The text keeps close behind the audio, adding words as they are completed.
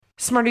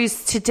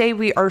Smarties, today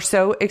we are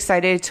so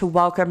excited to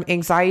welcome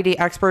anxiety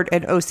expert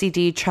and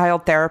OCD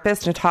child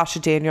therapist Natasha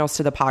Daniels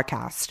to the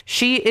podcast.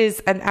 She is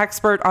an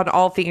expert on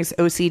all things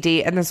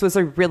OCD, and this was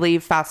a really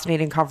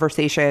fascinating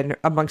conversation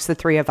amongst the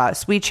three of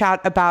us. We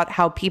chat about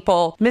how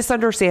people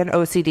misunderstand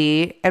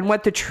OCD and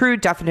what the true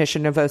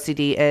definition of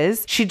OCD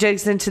is. She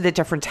digs into the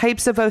different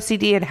types of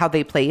OCD and how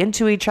they play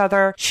into each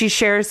other. She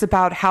shares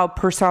about how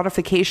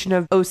personification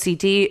of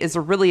OCD is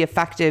a really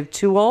effective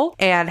tool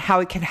and how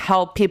it can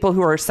help people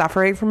who are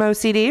suffering from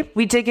OCD.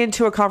 We dig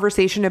into a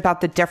conversation about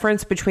the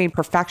difference between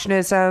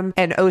perfectionism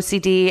and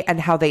OCD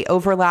and how they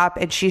overlap,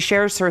 and she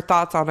shares her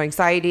thoughts on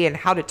anxiety and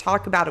how to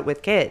talk about it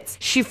with kids.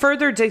 She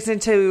further digs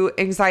into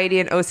anxiety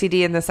and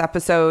OCD in this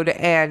episode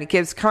and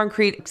gives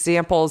concrete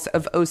examples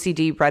of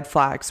OCD red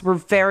flags. We're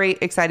very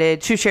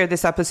excited to share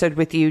this episode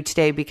with you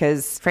today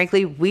because,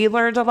 frankly, we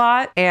learned a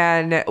lot,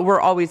 and we're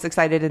always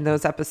excited in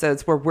those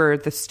episodes where we're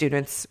the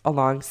students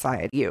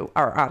alongside you,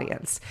 our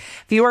audience.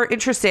 If you are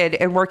interested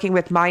in working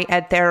with my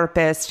ed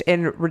therapist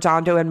in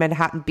Redondo and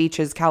Manhattan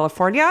Beaches,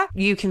 California,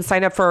 you can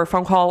sign up for a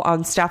phone call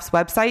on Steph's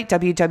website,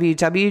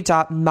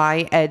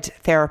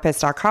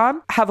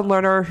 www.myedtherapist.com. Have a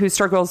learner who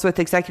struggles with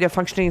executive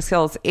functioning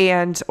skills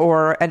and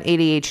or an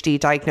ADHD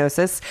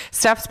diagnosis.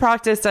 Steph's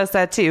practice does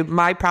that too.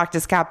 My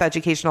practice, CAP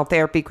Educational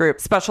Therapy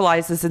Group,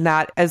 specializes in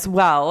that as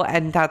well.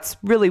 And that's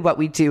really what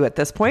we do at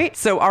this point.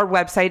 So our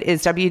website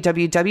is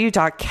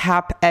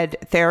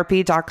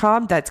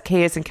www.capedtherapy.com. That's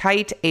K as in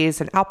kite, A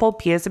as in apple,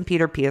 P as in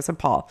Peter, P as in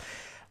Paul.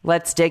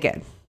 Let's dig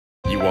in.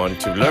 You want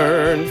to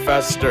learn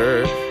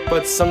faster,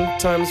 but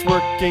sometimes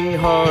working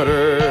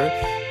harder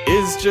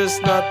is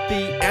just not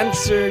the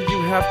answer.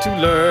 You have to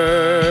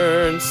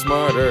learn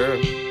smarter.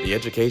 The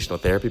Educational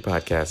Therapy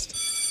Podcast.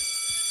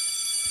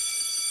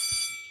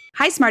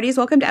 Hi, Smarties.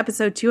 Welcome to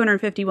episode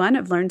 251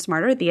 of Learn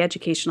Smarter, the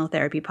Educational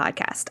Therapy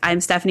Podcast.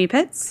 I'm Stephanie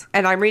Pitts.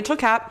 And I'm Rachel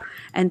Kapp.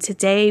 And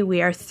today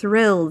we are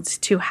thrilled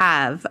to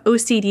have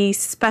OCD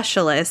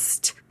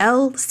specialist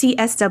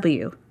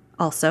LCSW,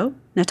 also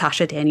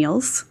Natasha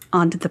Daniels,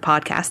 onto the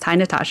podcast. Hi,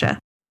 Natasha.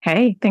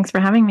 Hey, thanks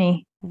for having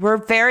me. We're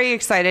very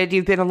excited.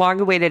 You've been a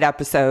long-awaited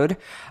episode.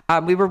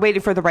 We were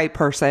waiting for the right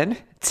person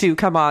to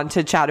come on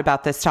to chat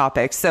about this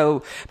topic.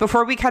 So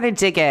before we kind of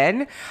dig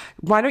in,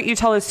 why don't you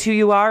tell us who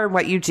you are and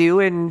what you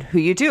do and who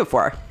you do it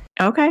for?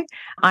 Okay.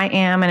 I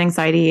am an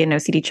anxiety and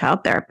OCD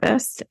child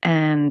therapist,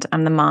 and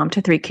I'm the mom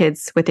to 3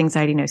 kids with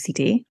anxiety and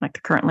OCD, like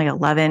they're currently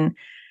 11,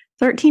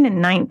 13,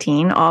 and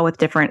 19, all with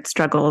different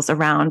struggles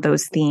around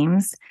those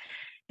themes.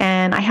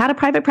 And I had a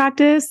private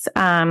practice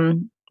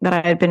that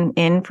I had been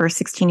in for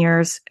 16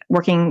 years,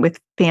 working with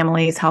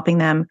families, helping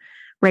them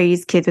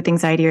raise kids with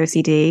anxiety or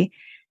OCD.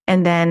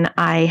 And then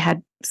I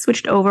had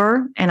switched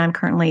over, and I'm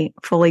currently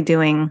fully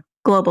doing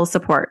global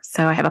support.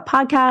 So I have a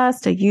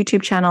podcast, a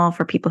YouTube channel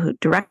for people who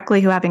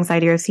have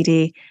anxiety or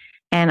OCD,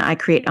 and I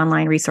create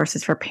online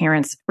resources for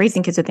parents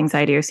raising kids with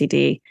anxiety or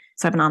OCD.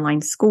 So I have an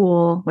online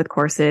school with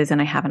courses,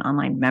 and I have an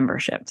online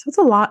membership. So it's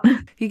a lot.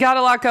 You got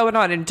a lot going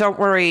on. And don't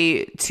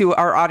worry, to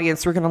our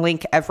audience, we're going to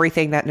link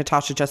everything that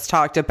Natasha just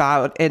talked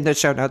about in the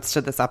show notes to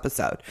this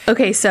episode.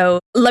 Okay, so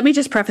let me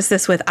just preface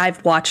this with,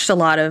 I've watched a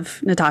lot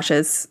of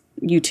Natasha's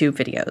YouTube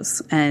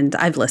videos, and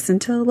I've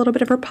listened to a little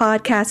bit of her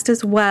podcast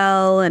as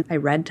well. And I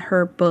read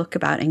her book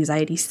about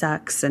anxiety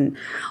sucks and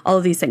all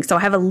of these things. So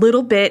I have a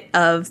little bit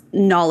of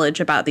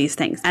knowledge about these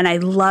things, and I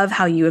love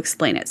how you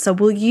explain it. So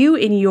will you,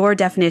 in your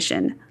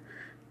definition,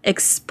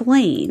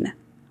 explain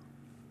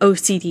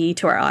OCD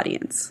to our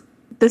audience?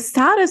 The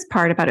saddest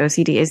part about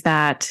OCD is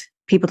that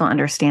people don't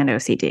understand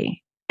OCD.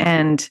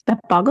 And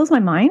that boggles my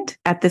mind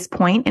at this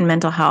point in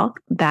mental health,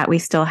 that we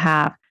still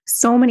have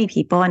so many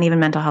people and even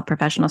mental health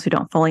professionals who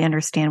don't fully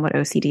understand what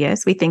OCD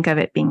is. We think of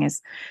it being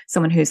as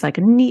someone who's like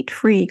a neat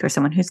freak, or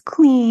someone who's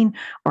clean,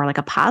 or like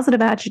a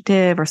positive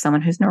adjective, or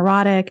someone who's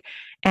neurotic.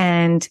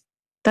 And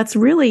that's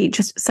really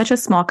just such a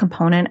small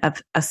component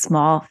of a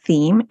small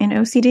theme in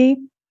OCD.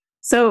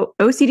 So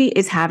OCD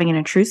is having an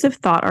intrusive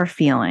thought or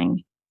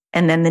feeling,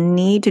 and then the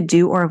need to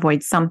do or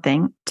avoid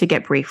something to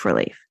get brief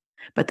relief.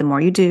 But the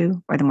more you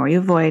do or the more you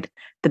avoid,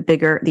 the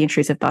bigger the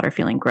intrusive thought or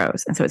feeling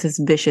grows. And so it's this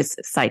vicious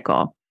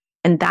cycle.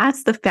 And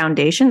that's the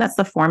foundation. That's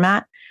the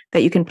format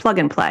that you can plug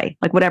and play,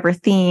 like whatever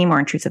theme or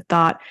intrusive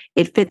thought,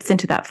 it fits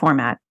into that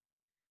format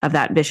of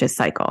that vicious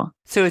cycle.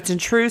 So it's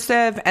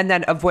intrusive and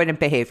then avoidant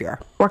behavior.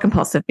 Or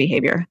compulsive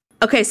behavior.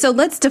 Okay, so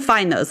let's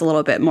define those a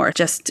little bit more,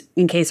 just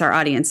in case our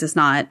audience is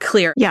not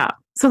clear. Yeah.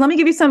 So let me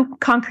give you some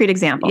concrete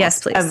examples,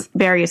 yes, please, of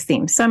various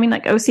themes. So I mean,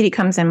 like OCD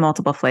comes in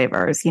multiple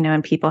flavors,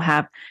 and people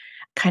have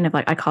kind of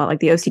like, I call it like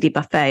the OCD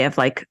buffet of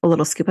like a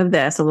little scoop of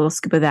this, a little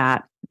scoop of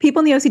that.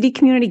 People in the OCD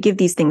community give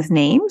these things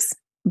names,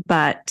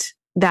 but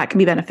that can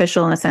be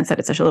beneficial in the sense that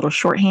it's such a little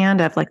shorthand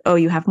of like, oh,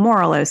 you have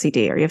moral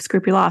OCD, or you have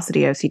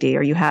scrupulosity OCD,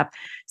 or you have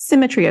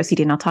symmetry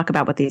OCD. And I'll talk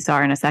about what these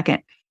are in a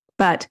second.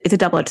 But it's a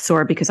double-edged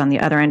sword, because on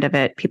the other end of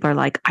it, people are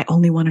like, I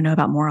only want to know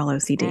about moral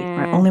OCD,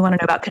 or I only want to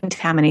know about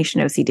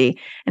contamination OCD.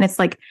 And it's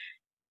like,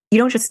 you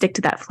don't just stick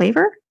to that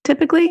flavor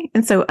typically.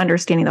 And so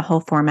understanding the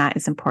whole format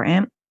is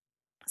important.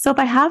 So if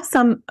I have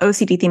some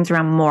OCD themes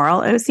around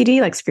moral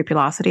OCD, like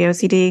scrupulosity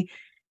OCD,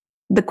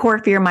 the core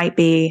fear might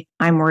be,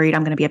 I'm worried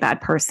I'm going to be a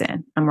bad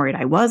person. I'm worried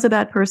I was a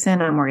bad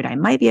person. I'm worried I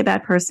might be a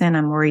bad person.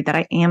 I'm worried that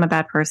I am a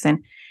bad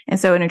person. And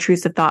so an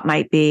intrusive thought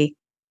might be,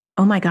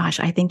 oh my gosh,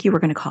 I think you were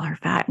going to call her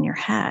fat in your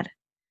head.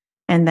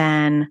 And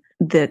then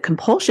the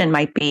compulsion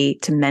might be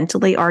to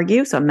mentally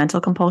argue. So a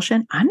mental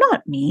compulsion. I'm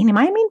not mean. Am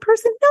I a mean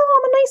person? No,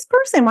 I'm a nice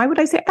person. Why would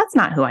I say that's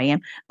not who I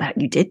am? But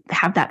you did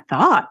have that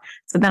thought.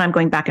 So then I'm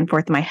going back and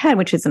forth in my head,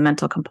 which is a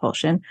mental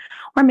compulsion.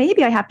 Or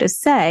maybe I have to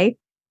say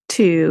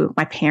to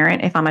my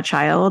parent, if I'm a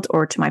child,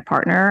 or to my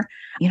partner,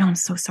 I'm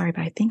so sorry,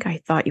 but I think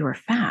I thought you were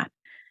fat.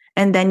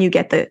 And then you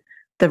get the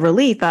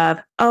relief of,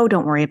 oh,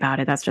 don't worry about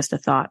it. That's just a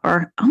thought.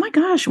 Or, oh my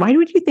gosh, why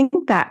would you think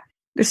that?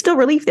 There's still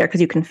relief there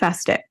because you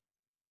confessed it.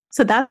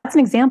 So that's an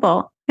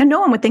example. And no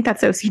one would think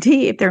that's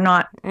OCD if they're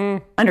not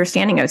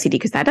understanding OCD,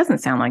 because that doesn't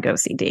sound like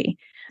OCD.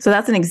 So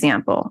that's an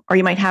example. Or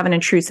you might have an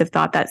intrusive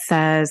thought that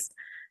says,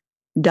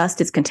 dust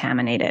is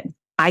contaminated.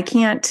 I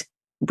can't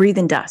breathe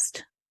in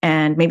dust.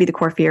 And maybe the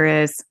core fear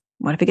is,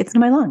 what if it gets into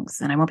my lungs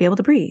and I won't be able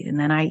to breathe? And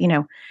then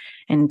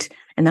and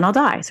then I'll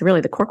die. So really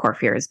the core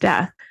fear is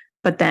death.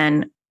 But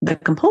then the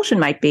compulsion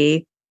might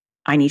be,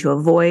 I need to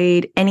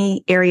avoid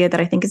any area that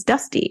I think is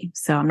dusty.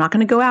 So I'm not going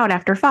to go out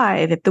after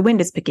 5 if the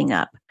wind is picking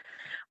up.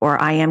 Or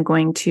I am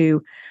going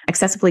to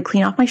excessively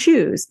clean off my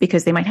shoes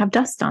because they might have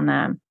dust on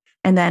them.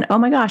 And then, oh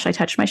my gosh, I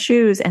touched my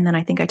shoes and then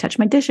I think I touched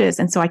my dishes.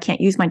 And so I can't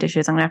use my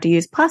dishes. I'm going to have to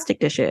use plastic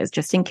dishes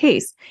just in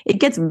case. It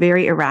gets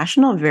very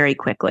irrational very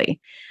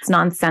quickly. It's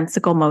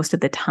nonsensical most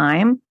of the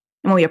time.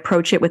 And when we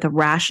approach it with a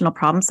rational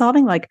problem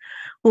solving, like,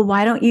 well,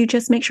 why don't you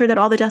just make sure that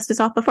all the dust is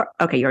off before?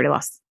 Okay, you already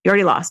lost. You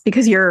already lost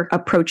because you're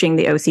approaching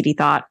the OCD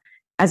thought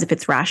as if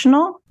it's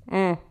rational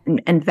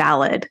and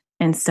valid.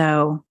 And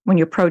so when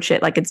you approach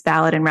it like it's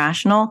valid and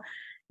rational,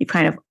 you've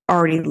kind of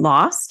already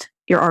lost.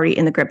 You're already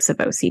in the grips of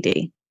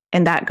OCD.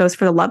 And that goes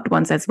for the loved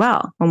ones as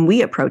well. When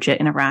we approach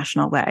it in a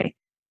rational way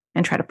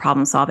and try to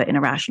problem solve it in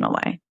a rational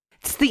way.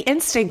 It's the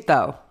instinct,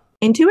 though.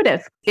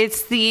 Intuitive.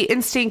 It's the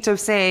instinct of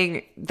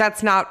saying,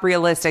 that's not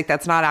realistic.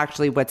 That's not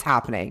actually what's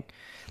happening.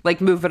 Like,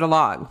 move it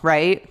along,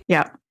 right?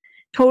 Yeah.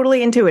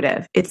 Totally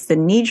intuitive. It's the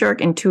knee-jerk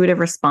intuitive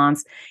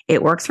response.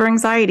 It works for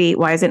anxiety.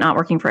 Why is it not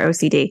working for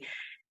OCD?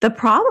 The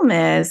problem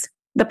is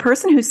the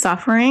person who's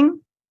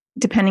suffering,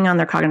 depending on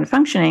their cognitive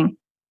functioning,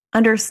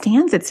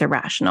 understands it's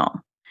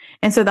irrational.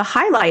 And so the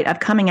highlight of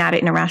coming at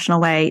it in a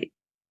rational way,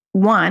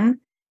 1,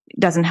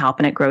 doesn't help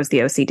and it grows the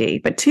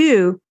OCD. But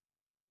 2,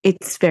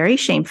 it's very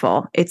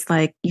shameful. It's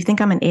like, you think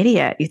I'm an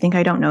idiot. You think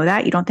I don't know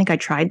that? You don't think I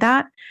tried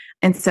that?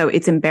 And so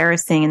it's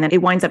embarrassing. And then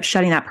it winds up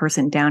shutting that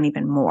person down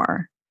even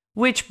more.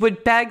 Which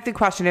would beg the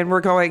question, and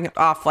we're going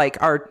off like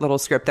our little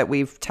script that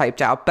we've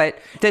typed out, but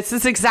this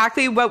is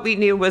exactly what we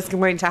knew was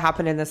going to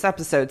happen in this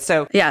episode.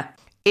 So yeah,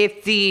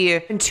 if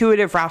the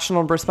intuitive,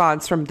 rational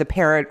response from the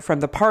parent, from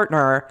the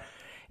partner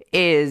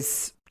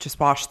is just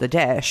wash the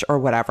dish or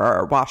whatever,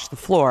 or wash the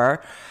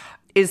floor,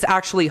 is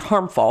actually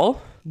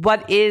harmful,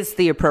 what is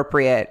the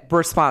appropriate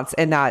response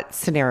in that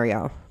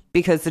scenario?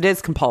 Because it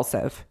is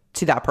compulsive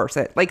to that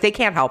person. Like, they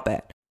can't help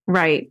it.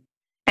 Right.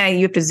 And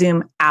you have to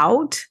zoom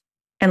out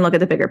and look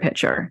at the bigger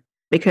picture,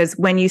 because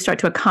when you start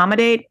to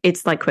accommodate,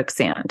 it's like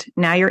quicksand.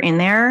 Now you're in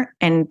there,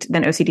 and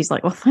then OCD's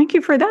like, well, thank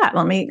you for that.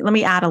 Let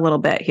me add a little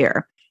bit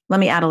here. Let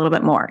me add a little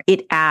bit more.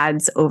 It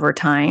adds over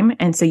time.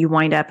 And so you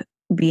wind up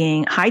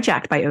being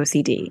hijacked by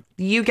OCD.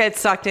 You get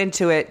sucked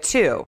into it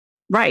too.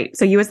 Right.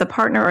 So you as the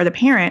partner or the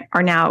parent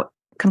are now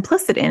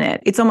complicit in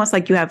it. It's almost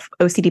like you have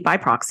OCD by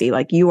proxy,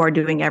 like you are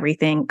doing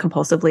everything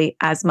compulsively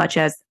as much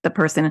as the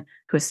person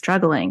who is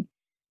struggling.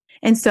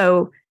 And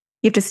so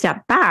you have to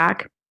step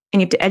back and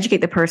you have to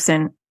educate the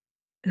person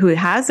who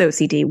has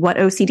OCD, what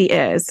OCD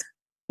is,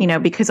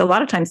 because a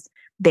lot of times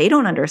they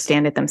don't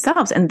understand it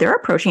themselves and they're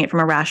approaching it from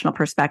a rational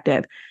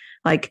perspective.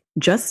 Like,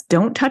 just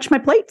don't touch my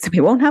plates. We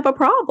won't have a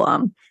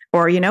problem.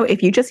 Or,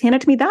 if you just hand it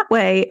to me that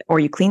way,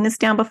 or you clean this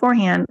down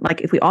beforehand,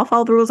 like if we all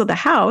follow the rules of the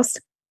house,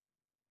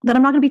 then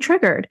I'm not going to be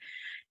triggered.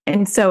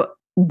 And so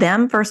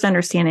them first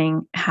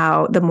understanding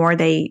how the more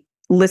they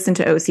listen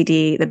to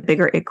OCD, the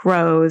bigger it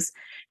grows,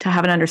 to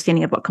have an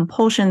understanding of what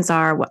compulsions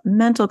are, what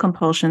mental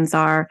compulsions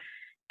are,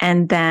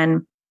 and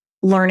then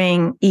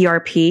learning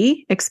ERP,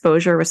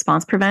 exposure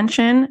response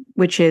prevention,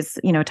 which is,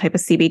 a type of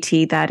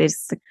CBT that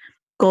is the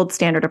gold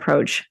standard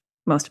approach.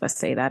 Most of us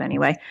say that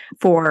anyway,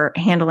 for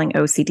handling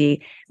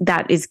OCD.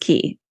 That is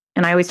key.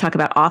 And I always talk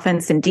about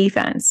offense and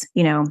defense.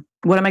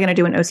 What am I going to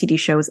do when OCD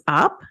shows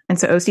up? And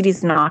so OCD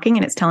is knocking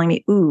and it's telling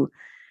me, ooh,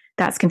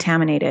 that's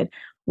contaminated.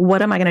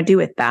 What am I going to do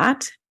with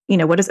that?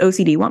 What does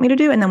OCD want me to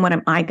do? And then what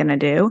am I going to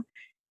do?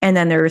 And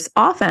then there's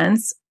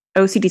offense.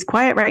 OCD's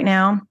quiet right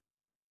now.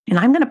 And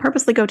I'm going to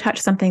purposely go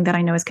touch something that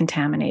I know is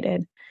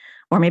contaminated.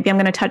 Or maybe I'm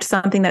going to touch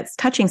something that's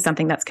touching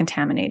something that's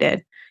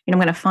contaminated. I'm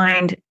going to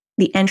find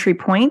the entry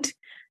point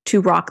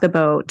to rock the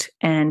boat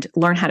and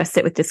learn how to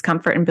sit with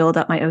discomfort and build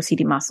up my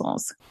OCD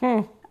muscles.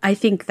 I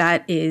think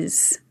that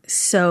is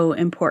so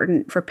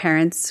important for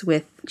parents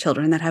with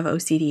children that have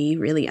OCD,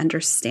 really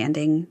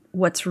understanding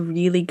what's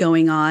really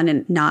going on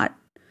and not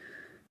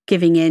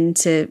giving in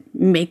to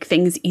make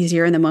things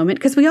easier in the moment,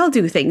 because we all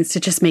do things to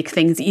just make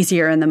things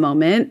easier in the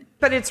moment.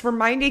 But it's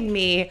reminding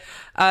me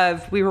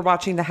of, we were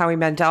watching the Howie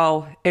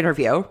Mandel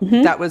interview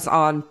that was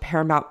on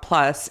Paramount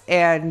Plus,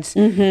 and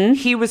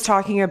he was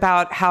talking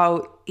about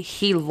how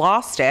he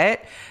lost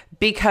it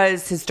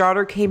because his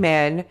daughter came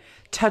in,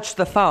 touched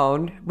the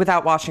phone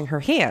without washing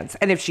her hands.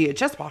 And if she had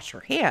just washed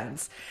her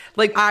hands,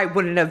 like, I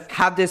wouldn't have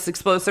had this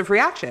explosive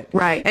reaction.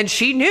 Right. And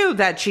she knew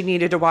that she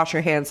needed to wash her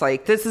hands.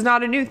 Like, this is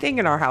not a new thing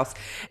in our house.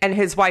 And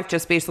his wife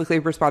just basically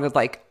responded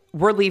like,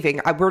 we're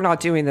leaving. We're not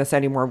doing this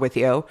anymore with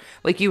you.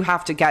 Like, you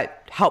have to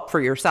get help for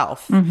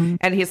yourself.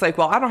 And he's like,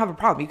 well, I don't have a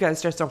problem. You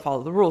guys just don't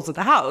follow the rules of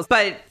the house.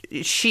 But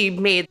she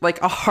made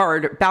like a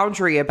hard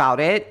boundary about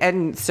it.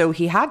 And so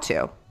he had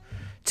to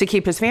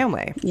keep his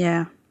family.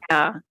 Yeah.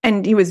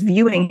 And he was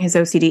viewing his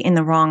OCD in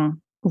the wrong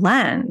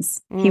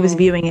lens. He was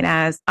viewing it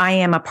as, I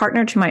am a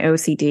partner to my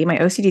OCD. My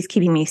OCD is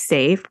keeping me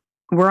safe.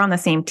 We're on the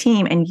same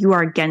team and you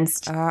are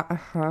against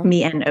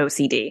me and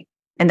OCD.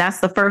 And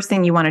that's the first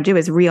thing you want to do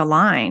is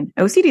realign.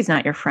 OCD is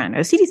not your friend.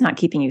 OCD is not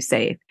keeping you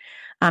safe.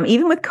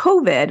 Even with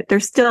COVID,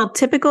 there's still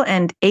typical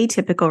and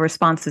atypical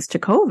responses to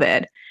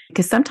COVID,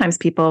 because sometimes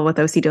people with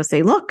OCD will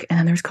say, look, and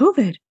then there's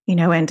COVID,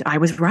 and I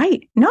was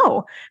right.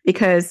 No,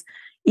 because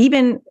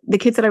even the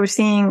kids that I was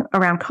seeing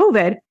around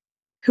COVID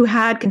who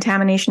had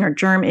contamination or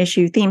germ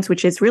issue themes,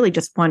 which is really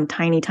just one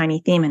tiny,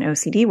 tiny theme in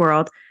OCD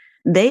world,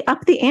 they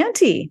upped the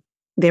ante.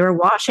 They were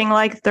washing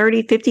like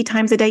 30, 50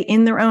 times a day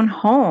in their own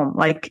home.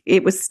 Like,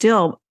 it was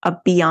still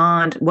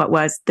beyond what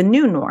was the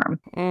new norm.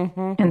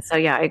 And so,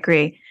 yeah, I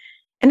agree.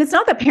 And it's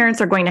not that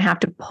parents are going to have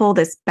to pull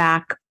this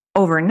back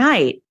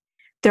overnight.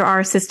 There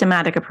are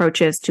systematic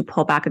approaches to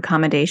pull back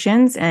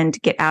accommodations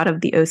and get out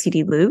of the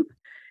OCD loop,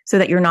 so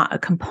that you're not a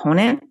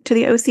component to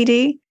the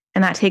OCD.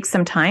 And that takes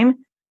some time.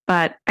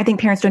 But I think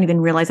parents don't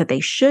even realize that they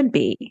should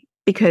be,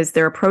 because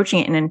they're approaching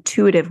it in an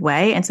intuitive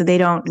way. And so they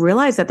don't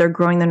realize that they're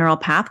growing the neural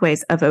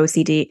pathways of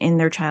OCD in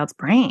their child's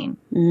brain.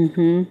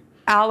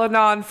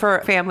 Al-Anon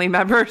for family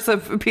members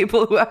of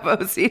people who have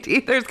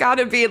OCD. There's got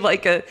to be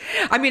like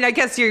I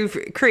guess you've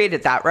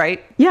created that,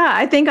 right? Yeah,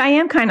 I think I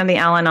am kind of the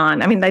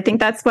Al-Anon. I mean, I think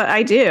that's what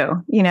I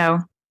do,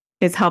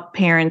 is help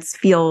parents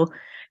feel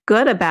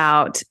good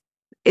about.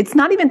 It's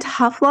not even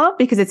tough love,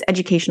 because it's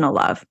educational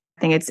love.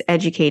 I think it's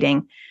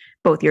educating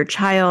both your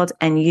child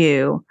and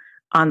you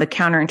on the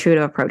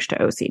counterintuitive approach to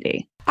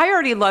OCD. I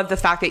already love the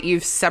fact that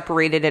you've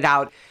separated it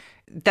out,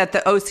 that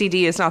the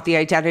OCD is not the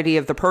identity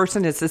of the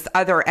person, it's this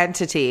other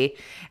entity.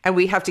 And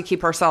we have to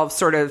keep ourselves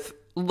sort of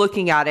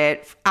looking at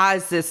it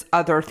as this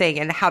other thing.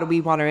 And how do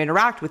we want to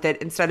interact with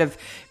it instead of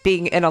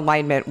being in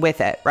alignment with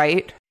it,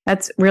 right?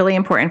 That's really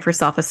important for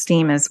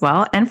self-esteem as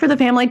well, and for the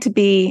family to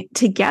be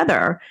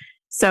together.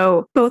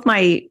 So both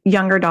my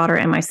younger daughter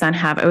and my son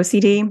have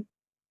OCD.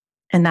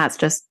 And that's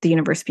just the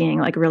universe being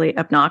like really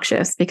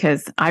obnoxious,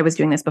 because I was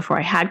doing this before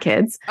I had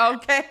kids.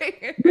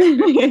 Okay.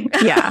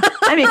 Yeah.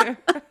 I mean,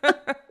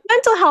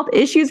 mental health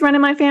issues run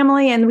in my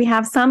family, and we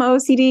have some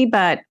OCD,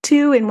 but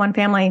 2 in one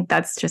family,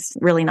 that's just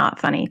really not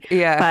funny.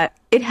 Yeah. But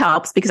it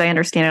helps because I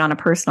understand it on a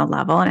personal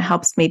level, and it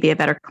helps me be a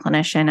better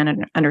clinician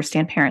and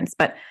understand parents.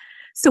 But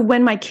so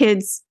when my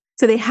kids,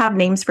 so they have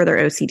names for their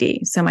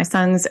OCD. So my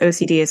son's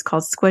OCD is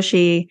called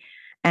Squishy,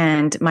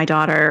 and my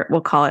daughter will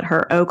call it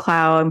her O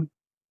Cloud.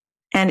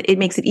 And it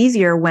makes it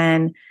easier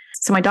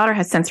so my daughter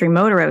has sensory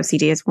motor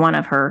OCD as one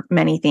of her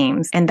many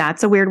themes. And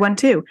that's a weird one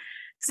too.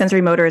 Sensory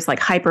motor is like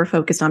hyper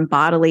focused on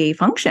bodily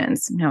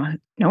functions. No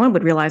one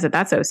would realize that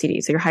that's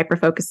OCD. So you're hyper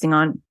focusing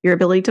on your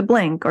ability to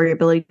blink, or your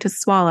ability to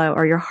swallow,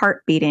 or your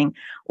heart beating,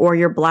 or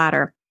your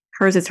bladder.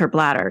 Hers is her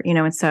bladder,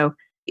 and so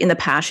in the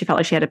past, she felt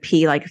like she had to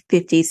pee like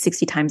 50,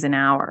 60 times an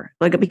hour.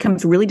 Like, it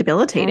becomes really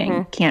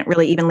debilitating. Can't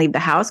really even leave the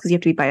house because you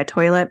have to be by a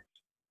toilet.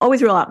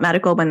 Always rule out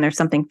medical when there's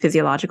something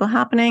physiological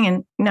happening.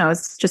 And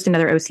it's just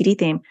another OCD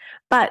theme.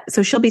 But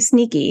so she'll be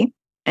sneaky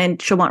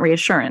and she'll want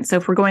reassurance. So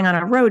if we're going on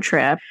a road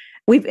trip,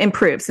 we've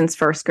improved since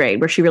first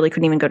grade, where she really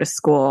couldn't even go to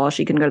school.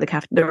 She couldn't go to the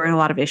cafe. There were a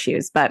lot of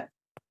issues. But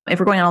if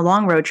we're going on a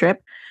long road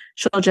trip,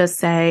 she'll just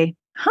say,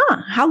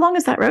 how long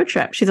is that road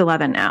trip? She's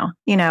 11 now,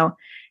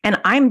 and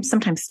I'm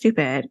sometimes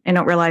stupid and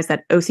don't realize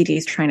that OCD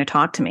is trying to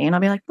talk to me. And I'll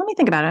be like, let me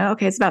think about it.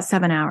 Okay, it's about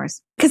 7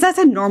 hours. Because that's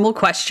a normal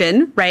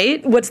question,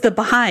 right? What's the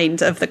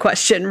behind of the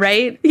question,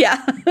 right? Yeah.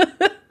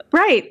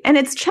 Right. And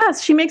it's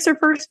chess. She makes her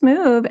first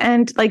move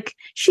and like,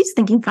 she's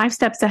thinking 5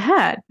 steps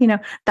ahead.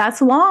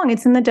 That's long.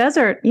 It's in the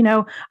desert.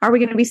 Are we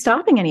going to be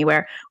stopping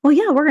anywhere? Well,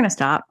 yeah, we're going to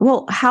stop.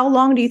 Well, how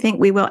long do you think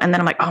we will? And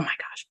then I'm like, oh my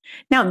gosh.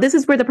 Now, this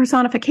is where the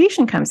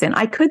personification comes in.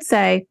 I could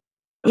say,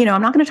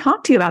 I'm not going to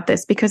talk to you about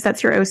this because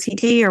that's your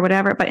OCD or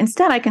whatever. But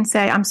instead I can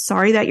say, I'm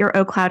sorry that your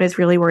O Cloud is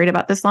really worried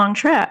about this long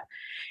trip,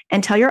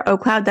 and tell your O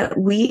Cloud that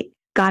we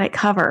got it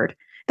covered,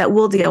 that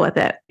we'll deal with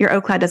it. Your O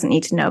Cloud doesn't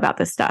need to know about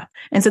this stuff.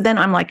 And so then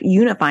I'm like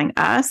unifying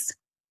us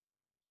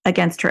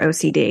against her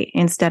OCD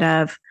instead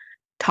of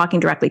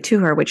talking directly to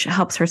her, which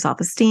helps her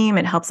self-esteem.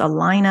 It helps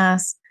align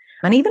us.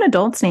 And even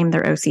adults name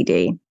their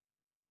OCD.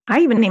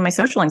 I even name my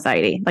social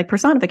anxiety. Like,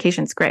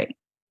 personification is great.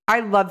 I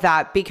love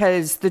that,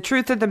 because the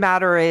truth of the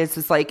matter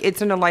is like,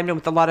 it's in alignment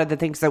with a lot of the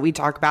things that we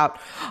talk about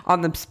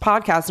on this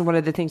podcast. And one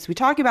of the things we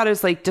talk about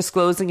is like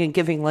disclosing and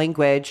giving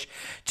language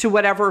to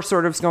whatever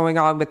sort of is going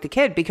on with the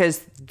kid,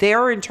 because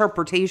their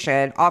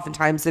interpretation,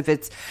 oftentimes, if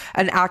it's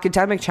an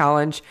academic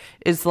challenge,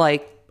 is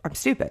like, I'm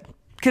stupid.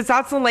 Because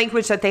that's the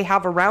language that they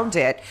have around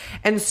it.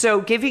 And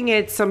so giving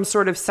it some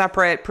sort of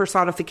separate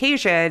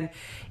personification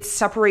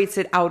separates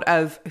it out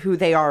of who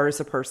they are as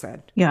a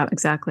person. Yeah,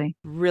 exactly.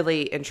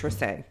 Really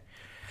interesting.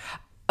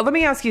 Let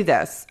me ask you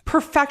this.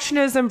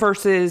 Perfectionism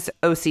versus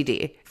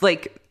OCD.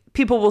 Like,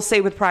 people will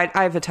say with pride,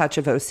 I have a touch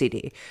of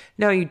OCD.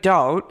 No, you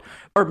don't.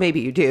 Or maybe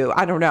you do.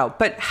 I don't know.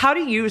 But how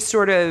do you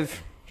sort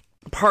of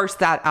parse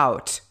that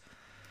out?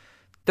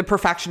 The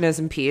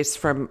perfectionism piece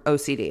from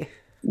OCD.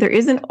 There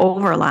is an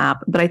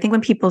overlap, but I think when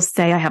people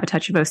say I have a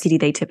touch of OCD,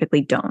 they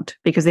typically don't,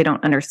 because they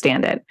don't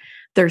understand it.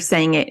 They're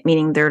saying it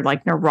meaning they're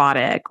like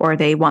neurotic or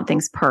they want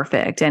things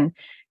perfect. And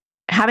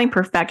having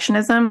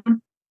perfectionism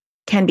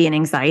can be an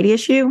anxiety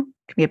issue,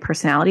 can be a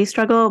personality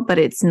struggle, but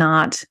it's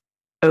not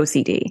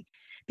OCD.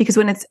 Because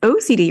when it's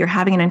OCD, you're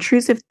having an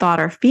intrusive thought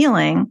or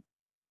feeling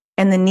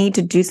and the need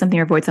to do something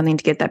or avoid something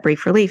to get that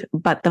brief relief.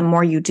 But the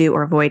more you do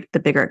or avoid, the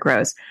bigger it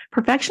grows.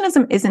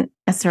 Perfectionism isn't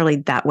necessarily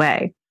that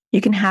way. You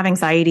can have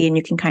anxiety and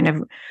you can kind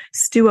of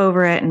stew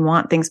over it and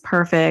want things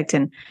perfect.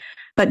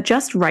 But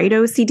just right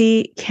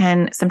OCD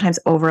can sometimes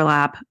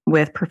overlap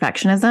with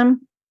perfectionism,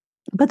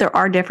 but there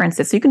are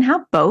differences. So you can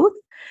have both,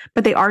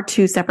 but they are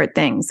two separate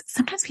things.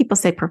 Sometimes people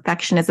say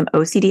perfectionism,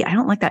 OCD. I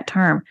don't like that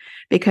term,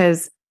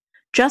 because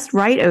just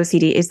right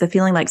OCD is the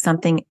feeling like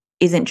something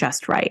isn't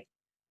just right.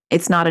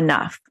 It's not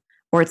enough,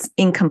 or it's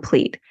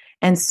incomplete.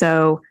 And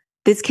so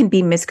this can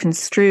be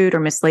misconstrued or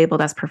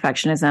mislabeled as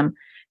perfectionism.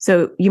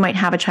 So you might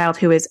have a child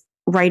who is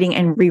writing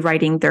and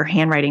rewriting their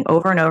handwriting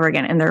over and over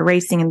again, and they're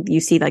erasing, and you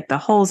see like the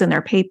holes in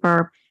their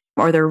paper,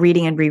 or they're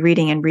reading and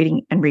rereading and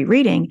reading and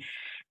rereading.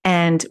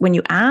 And when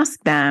you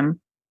ask them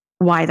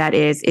why that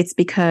is, it's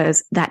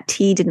because that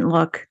T didn't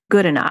look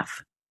good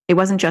enough. It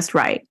wasn't just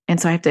right.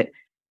 And so I have to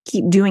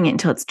keep doing it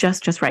until it's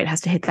just right. It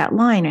has to hit that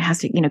line. It has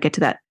to, get to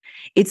that.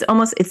 It's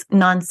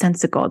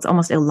nonsensical. It's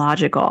almost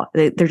illogical.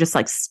 They're just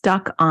like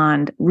stuck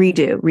on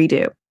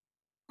redo.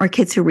 Or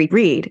kids who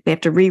reread, they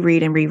have to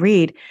reread and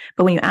reread.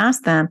 But when you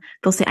ask them,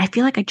 they'll say, I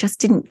feel like I just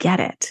didn't get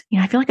it.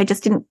 I feel like I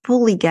just didn't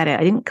fully get it.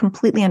 I didn't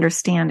completely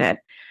understand it,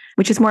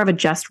 which is more of a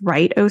just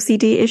right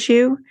OCD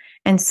issue.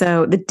 And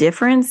so the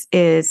difference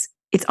is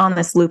it's on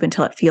this loop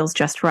until it feels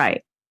just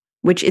right,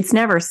 which it's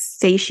never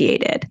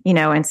satiated,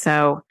 and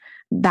so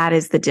that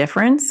is the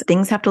difference.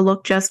 Things have to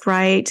look just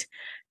right.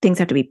 Things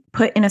have to be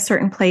put in a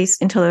certain place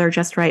until they're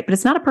just right. But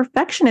it's not a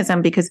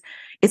perfectionism, because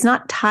it's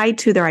not tied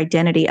to their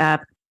identity of,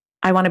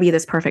 I want to be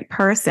this perfect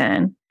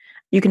person.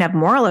 You can have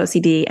moral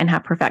OCD and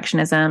have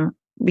perfectionism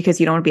because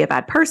you don't want to be a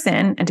bad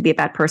person. And to be a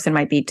bad person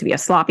might be to be a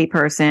sloppy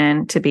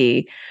person, to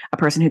be a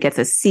person who gets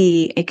a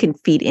C. It can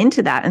feed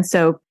into that. And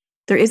so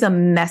there is a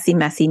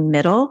messy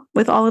middle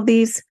with all of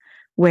these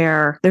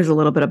where there's a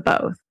little bit of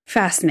both.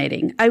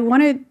 Fascinating. I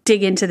want to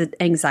dig into the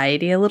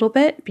anxiety a little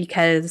bit,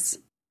 because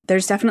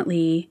there's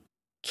definitely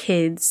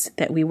kids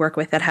that we work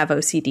with that have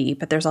OCD,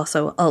 but there's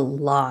also a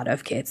lot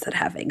of kids that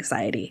have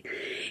anxiety.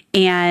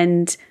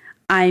 And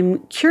I'm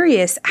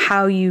curious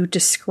how you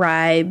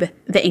describe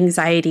the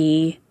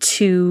anxiety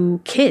to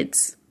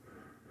kids.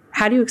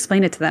 How do you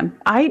explain it to them?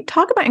 I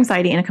talk about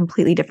anxiety in a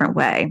completely different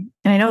way.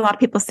 And I know a lot of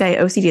people say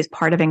OCD is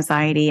part of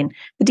anxiety, and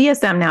the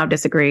DSM now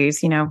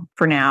disagrees,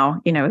 for now,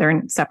 they're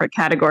in separate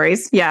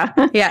categories. Yeah.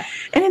 Yeah.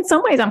 And in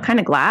some ways, I'm kind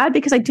of glad,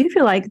 because I do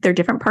feel like they're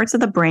different parts of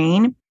the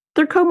brain.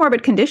 They're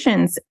comorbid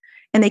conditions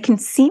and they can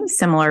seem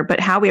similar, but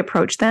how we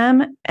approach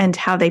them and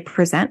how they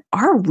present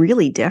are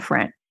really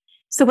different.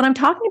 So when I'm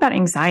talking about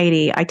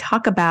anxiety, I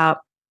talk about,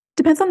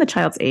 depends on the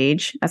child's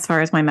age as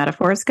far as my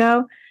metaphors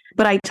go,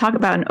 but I talk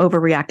about an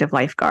overreactive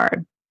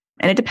lifeguard.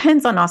 And it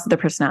depends on also the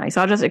personality.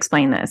 So I'll just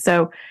explain this.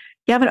 So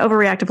you have an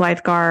overreactive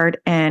lifeguard,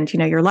 and,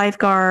 your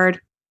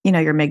lifeguard,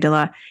 your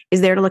amygdala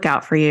is there to look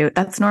out for you.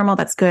 That's normal.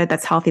 That's good.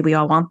 That's healthy. We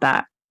all want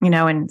that,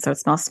 and so it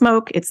smells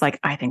smoke. It's like,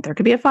 I think there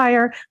could be a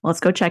fire. Let's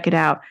go check it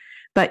out.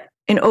 But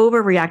an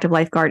overreactive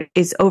lifeguard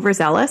is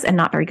overzealous and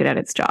not very good at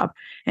its job.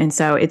 And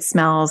so it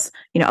smells,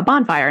 a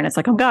bonfire, and it's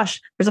like, oh gosh,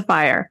 there's a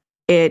fire.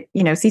 It,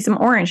 sees some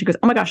orange. It goes,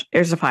 oh my gosh,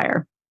 there's a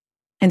fire.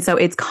 And so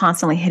it's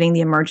constantly hitting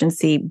the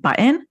emergency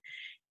button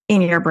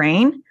in your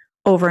brain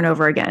over and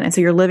over again. And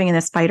so you're living in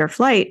this fight or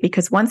flight,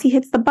 because once he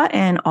hits the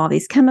button, all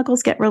these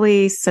chemicals get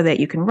released so that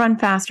you can run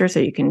faster, so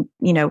you can,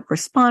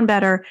 respond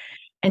better.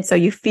 And so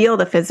you feel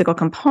the physical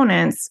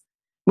components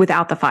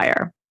without the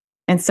fire.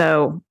 And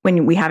so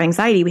when we have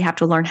anxiety, we have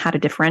to learn how to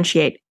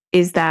differentiate.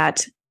 Is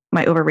that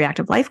my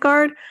overreactive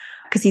lifeguard?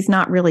 Because he's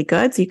not really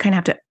good. So you kind of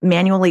have to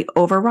manually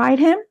override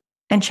him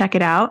and check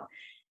it out.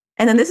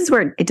 And then this is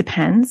where it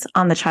depends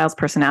on the child's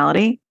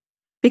personality,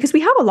 because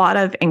we have a lot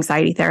of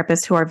anxiety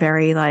therapists who are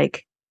very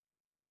like,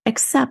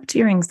 accept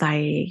your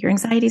anxiety. Your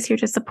anxiety is here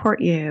to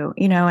support you,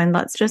 and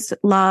let's just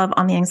love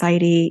on the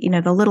anxiety,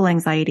 the little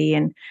anxiety,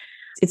 and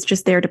it's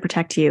just there to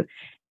protect you.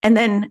 And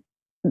then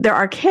there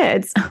are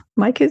kids,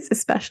 my kids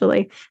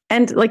especially,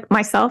 and like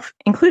myself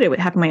included with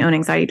having my own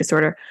anxiety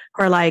disorder,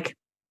 who are like,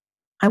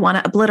 I want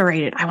to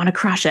obliterate it. I want to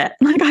crush it.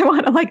 Like, I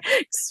want to like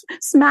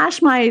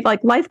smash my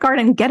like lifeguard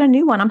and get a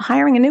new one. I'm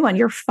hiring a new one.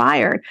 You're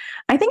fired.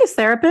 I think as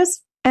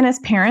therapists and as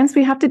parents,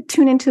 we have to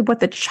tune into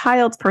what the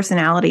child's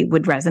personality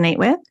would resonate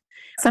with.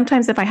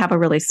 Sometimes if I have a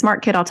really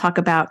smart kid, I'll talk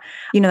about,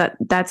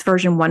 that's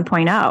version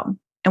 1.0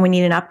 and we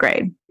need an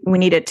upgrade. We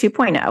need a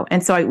 2.0.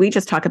 And so we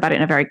just talk about it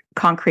in a very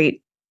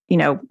concrete,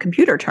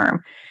 computer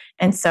term.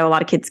 And so a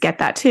lot of kids get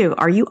that too.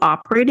 Are you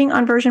operating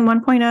on version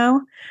 1.0?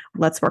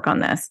 Let's work on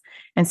this.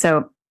 And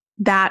so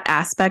that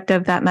aspect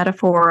of that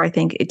metaphor, I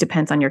think it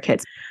depends on your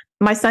kids.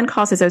 My son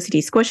calls his OCD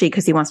squishy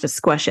because he wants to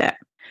squish it.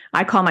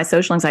 I call my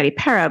social anxiety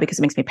paro because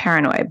it makes me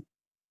paranoid.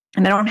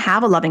 And I don't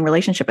have a loving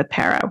relationship with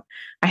paro.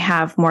 I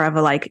have more of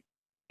a like,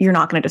 you're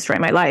not going to destroy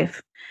my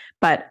life.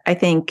 But I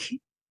think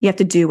you have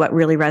to do what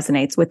really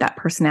resonates with that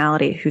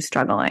personality who's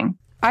struggling.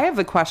 I have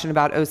a question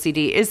about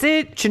OCD. Is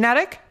it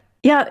genetic?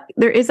 Yeah,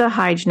 there is a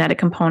high genetic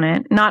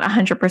component, not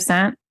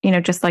 100%,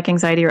 just like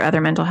anxiety or other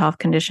mental health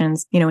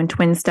conditions. In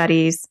twin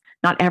studies,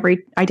 not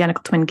every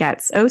identical twin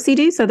gets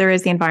OCD. So there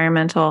is the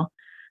environmental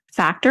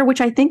factor,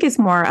 which I think is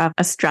more of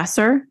a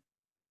stressor,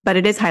 but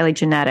it is highly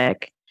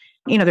genetic.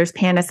 There's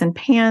PANDAS and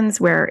PANS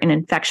where an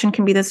infection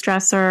can be the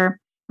stressor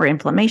or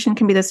inflammation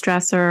can be the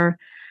stressor.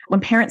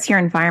 When parents hear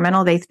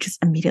environmental, they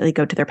just immediately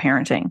go to their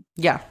parenting.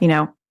 Yeah.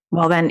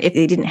 Well, then if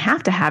they didn't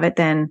have to have it,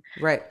 then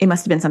right. It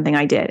must have been something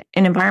I did.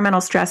 An environmental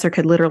stressor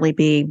could literally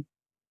be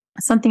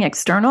something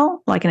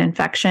external, like an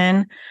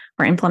infection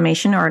or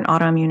inflammation or an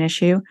autoimmune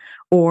issue,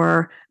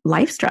 or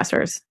life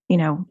stressors.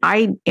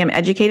 I am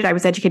educated. I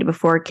was educated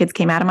before kids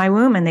came out of my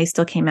womb, and they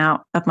still came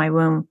out of my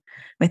womb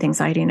with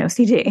anxiety and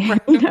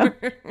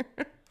OCD.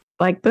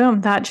 Like,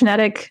 boom, that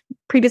genetic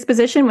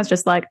predisposition was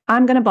just like,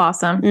 I'm going to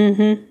blossom.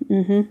 Mm-hmm,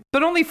 mm-hmm.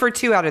 But only for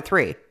 2 out of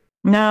 3.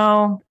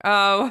 No.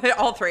 Oh,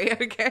 all 3.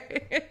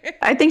 Okay.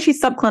 I think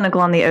she's subclinical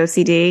on the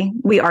OCD.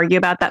 We argue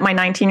about that. My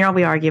 19-year-old,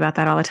 we argue about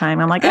that all the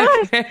time. I'm like, I'm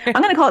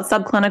going to call it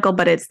subclinical,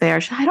 but it's there.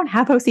 I don't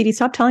have OCD.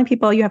 Stop telling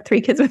people you have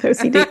 3 kids with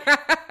OCD.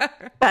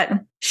 But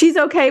she's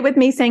okay with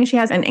me saying she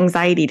has an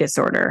anxiety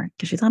disorder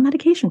because she's on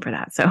medication for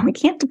that. So we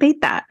can't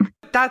debate that.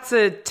 That's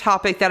a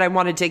topic that I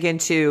want to dig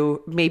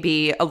into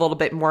maybe a little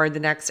bit more in the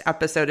next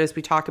episode as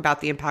we talk about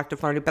the impact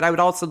of learning. But I would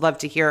also love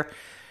to hear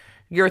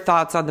your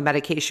thoughts on the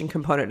medication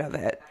component of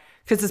it.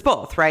 Because it's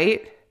both,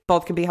 right?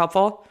 Both can be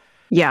helpful.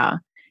 Yeah.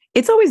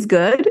 It's always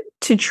good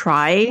to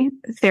try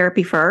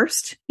therapy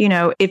first,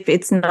 if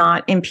it's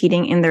not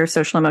impeding in their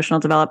social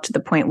emotional development to the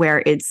point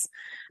where it's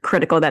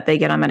critical that they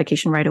get on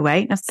medication right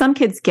away. Now, some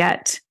kids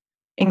get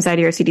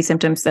anxiety or OCD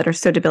symptoms that are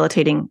so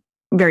debilitating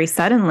very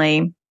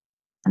suddenly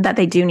that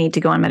they do need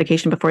to go on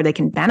medication before they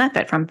can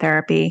benefit from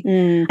therapy.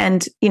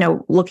 And,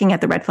 looking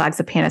at the red flags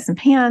of PANDAS and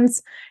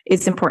PANS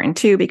is important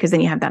too, because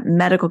then you have that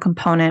medical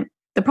component.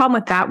 The problem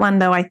with that one,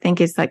 though, I think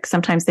is like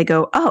sometimes they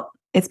go, oh,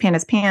 it's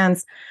PANDAS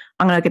PANS.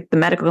 I'm going to get the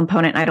medical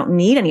component. I don't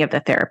need any of the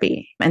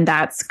therapy. And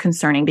that's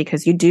concerning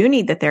because you do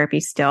need the therapy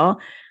still.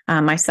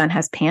 My son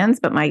has PANS,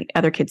 but my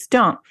other kids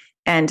don't.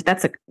 And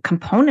that's a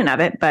component of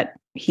it, but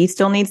he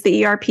still needs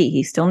the ERP.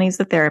 He still needs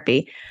the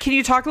therapy. Can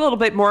you talk a little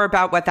bit more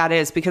about what that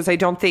is? Because I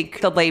don't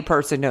think the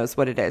layperson knows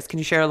what it is. Can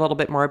you share a little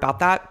bit more about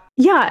that?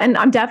 Yeah, and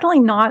I'm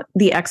definitely not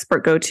the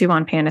expert go-to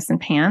on PANDAS and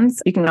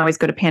PANS. You can always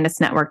go to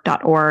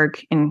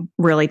pandasnetwork.org and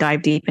really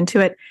dive deep into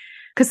it.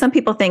 Because some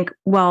people think,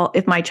 well,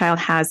 if my child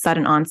has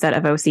sudden onset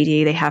of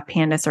OCD, they have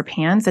PANDAS or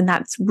PANS, and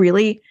that's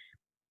really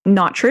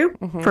not true.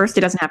 Mm-hmm. First,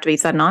 it doesn't have to be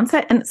sudden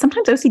onset. And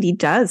sometimes OCD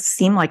does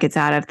seem like it's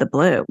out of the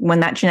blue when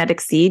that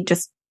genetic seed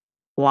just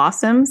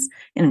blossoms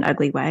in an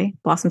ugly way.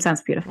 Blossom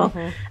sounds beautiful.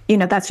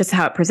 Mm-hmm. That's just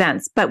how it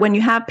presents. But when you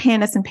have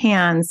PANDAS and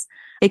PANS,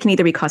 it can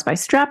either be caused by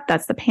strep,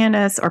 that's the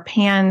PANDAS, or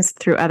PANS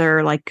through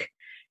other like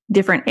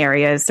different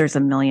areas. There's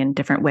a million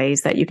different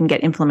ways that you can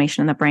get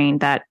inflammation in the brain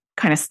that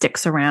kind of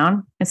sticks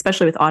around,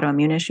 especially with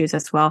autoimmune issues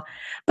as well.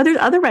 But there's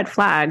other red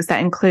flags that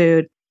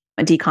include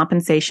a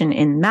decompensation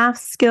in math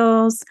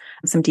skills,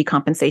 some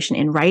decompensation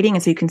in writing.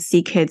 And so you can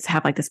see kids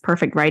have like this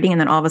perfect writing,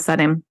 and then all of a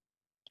sudden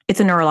it's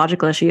a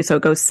neurological issue. So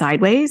it goes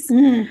sideways.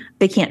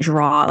 They can't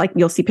draw. Like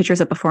you'll see pictures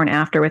of before and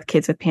after with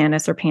kids with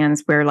PANDAS or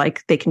PANS where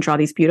like they can draw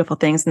these beautiful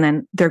things, and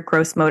then their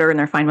gross motor and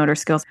their fine motor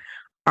skills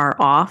are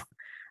off.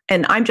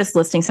 And I'm just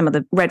listing some of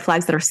the red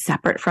flags that are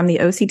separate from the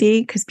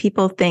OCD because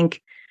people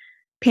think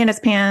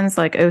PANDAS, PANS,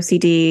 like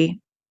OCD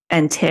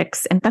and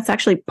tics, and that's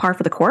actually par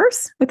for the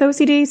course with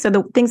OCD. So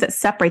the things that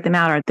separate them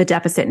out are the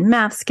deficit in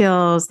math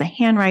skills, the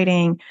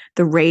handwriting,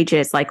 the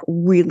rages, like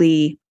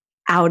really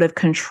out of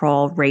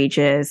control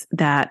rages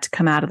that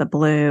come out of the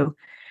blue,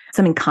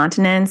 some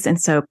incontinence. And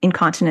so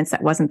incontinence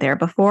that wasn't there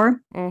before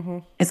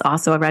is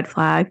also a red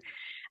flag.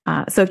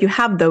 So if you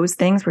have those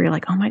things where you're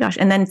like, oh my gosh,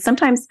 and then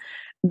sometimes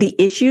the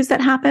issues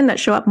that happen that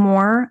show up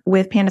more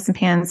with PANDAS and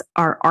PANS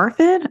are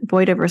ARFID,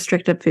 void of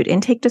restrictive food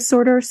intake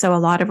disorder. So a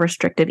lot of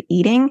restrictive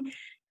eating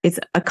is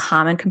a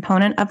common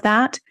component of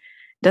that.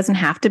 It doesn't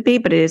have to be,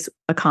 but it is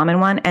a common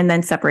one. And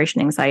then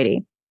separation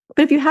anxiety.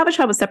 But if you have a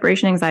child with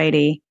separation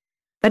anxiety,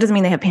 that doesn't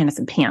mean they have pandas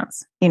and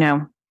pants,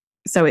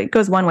 So it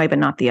goes one way, but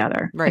not the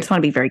other. Right. I just want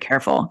to be very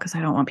careful because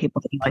I don't want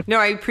people to be like, no,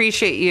 I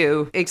appreciate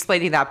you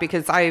explaining that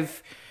because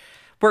I've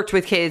worked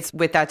with kids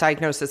with that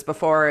diagnosis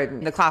before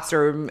in the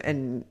classroom,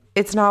 and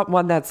it's not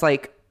one that's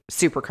like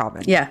super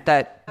common. Yeah.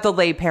 That the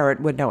lay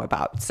parent would know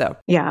about. So,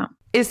 yeah.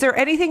 Is there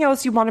anything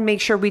else you want to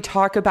make sure we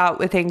talk about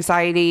with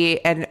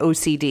anxiety and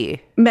OCD?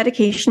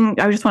 Medication,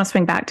 I just want to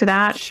swing back to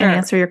that Sure. and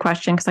answer your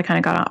question because I kind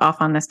of got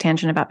off on this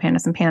tangent about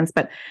pandas and pans.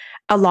 But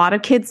a lot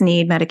of kids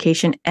need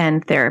medication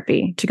and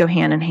therapy to go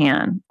hand in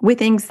hand.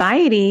 With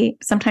anxiety,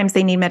 sometimes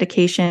they need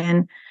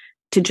medication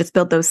to just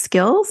build those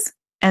skills.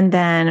 And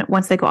then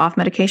once they go off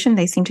medication,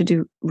 they seem to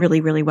do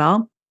really, really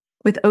well.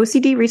 With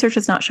OCD, research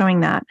is not showing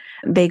that.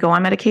 They go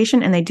on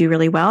medication and they do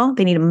really well.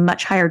 They need a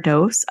much higher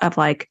dose of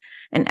like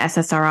an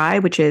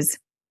SSRI, which is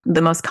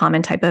the most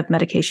common type of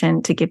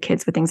medication to give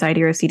kids with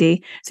anxiety or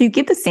OCD. So you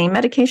give the same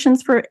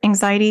medications for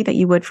anxiety that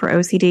you would for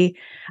OCD,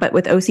 but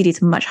with OCD,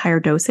 it's much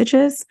higher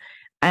dosages.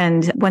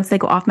 And once they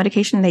go off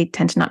medication, they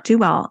tend to not do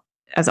well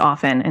as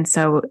often. And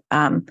so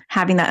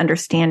having that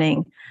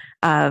understanding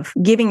of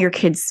giving your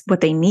kids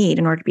what they need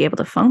in order to be able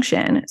to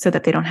function so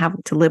that they don't have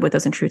to live with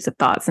those intrusive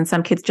thoughts. And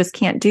some kids just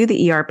can't do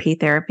the ERP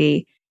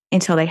therapy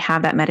until they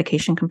have that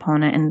medication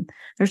component. And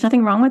there's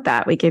nothing wrong with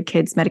that. We give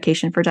kids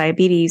medication for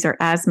diabetes or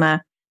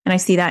asthma. And I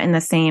see that in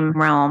the same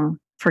realm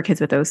for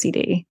kids with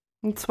OCD.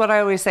 It's what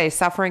I always say.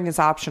 Suffering is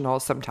optional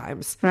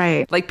sometimes.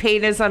 Right. Like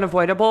pain is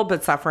unavoidable,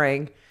 but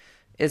suffering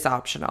is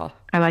optional.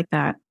 I like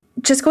that.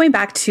 Just going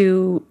back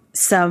to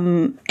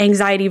some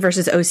anxiety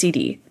versus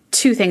OCD,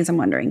 two things I'm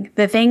wondering.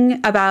 The thing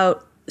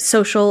about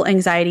social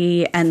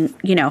anxiety and,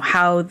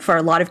 how for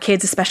a lot of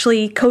kids,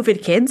 especially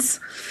COVID kids,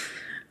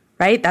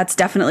 right? That's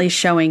definitely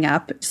showing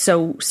up.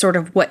 So sort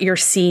of what you're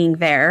seeing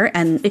there.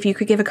 And if you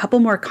could give a couple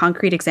more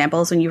concrete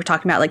examples when you were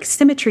talking about like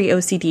symmetry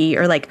OCD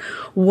or like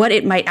what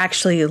it might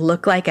actually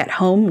look like at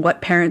home,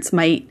 what parents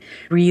might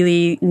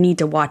really need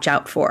to watch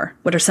out for.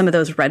 What are some of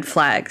those red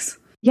flags?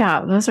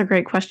 Yeah, those are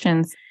great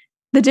questions.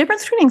 The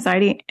difference between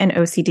anxiety and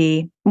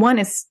OCD, one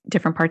is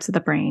different parts of the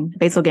brain.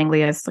 Basal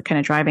ganglia is kind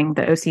of driving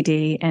the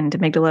OCD and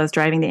amygdala is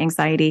driving the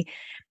anxiety,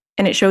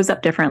 and it shows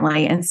up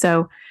differently. And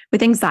so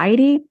with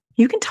anxiety,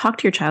 you can talk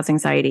to your child's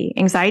anxiety.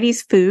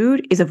 Anxiety's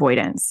food is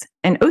avoidance.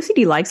 And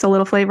OCD likes a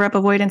little flavor of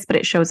avoidance, but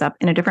it shows up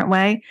in a different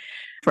way.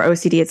 For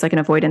OCD, it's like an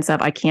avoidance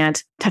of, I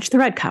can't touch the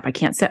red cup. I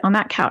can't sit on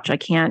that couch. I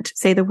can't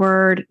say the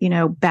word,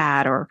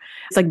 bad, or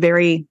it's like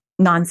very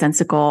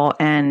nonsensical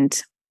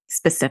and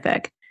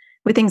specific.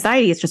 With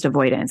anxiety, it's just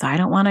avoidance. I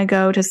don't want to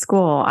go to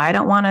school. I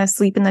don't want to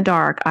sleep in the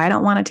dark. I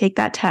don't want to take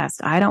that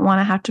test. I don't want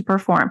to have to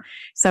perform.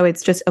 So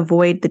it's just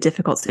avoid the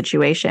difficult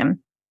situation.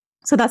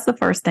 So that's the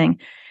first thing.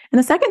 And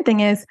the second thing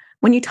is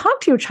when you talk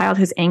to your child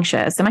who's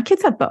anxious, and my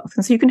kids have both.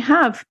 And so you can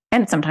have,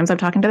 and sometimes I'm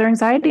talking to their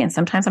anxiety and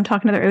sometimes I'm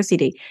talking to their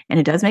OCD, and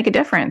it does make a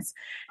difference.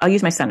 I'll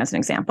use my son as an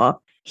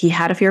example. He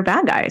had a fear of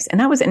bad guys, and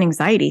that was an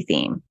anxiety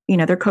theme.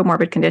 They're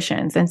comorbid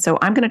conditions. And so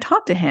I'm going to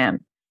talk to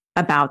him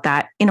about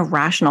that in a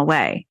rational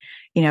way.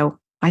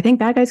 I think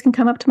bad guys can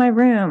come up to my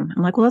room.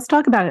 I'm like, well, let's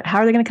talk about it. How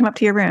are they going to come up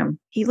to your room?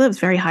 He lives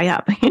very high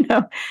up, and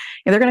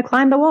they're going to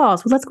climb the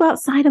walls. Well, let's go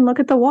outside and look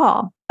at the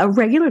wall. A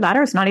regular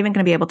ladder is not even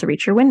going to be able to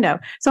reach your window.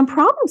 So I'm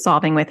problem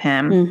solving with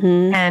him,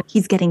 and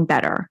he's getting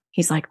better.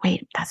 He's like,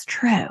 wait, that's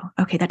true.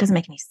 Okay, that doesn't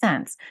make any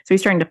sense. So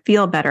he's starting to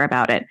feel better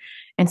about it.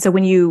 And so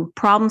when you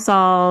problem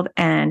solve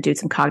and do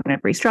some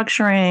cognitive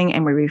restructuring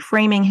and we're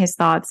reframing his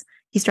thoughts,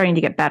 he's starting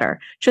to get better.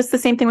 Just the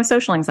same thing with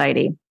social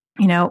anxiety.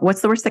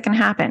 What's the worst that can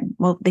happen?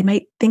 Well, they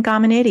might think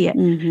I'm an idiot.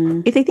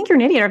 If they think you're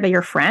an idiot, are they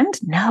your friend?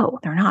 No,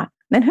 they're not.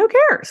 Then who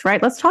cares,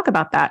 right? Let's talk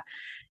about that.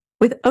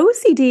 With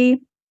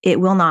OCD, it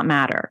will not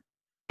matter.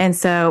 And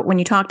so when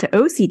you talk to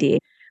OCD,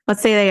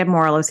 let's say they have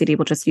moral OCD.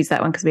 We'll just use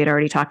that one because we had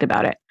already talked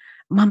about it.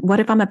 Mom, what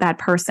if I'm a bad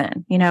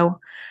person?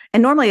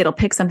 And normally it'll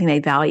pick something they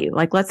value.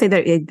 Like, let's say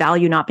that they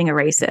value not being a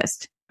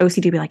racist.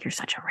 OCD will be like, you're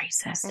such a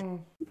racist.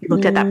 You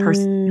looked at that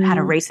person, you had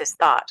a racist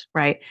thought,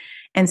 right?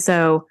 And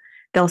so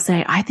they'll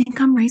say, I think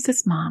I'm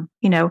racist, Mom.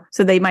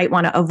 So they might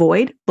want to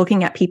avoid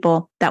looking at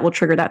people that will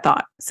trigger that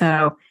thought.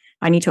 So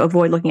I need to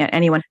avoid looking at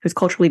anyone who's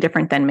culturally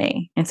different than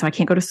me. And so I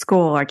can't go to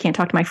school or I can't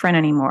talk to my friend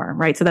anymore,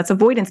 right? So that's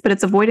avoidance, but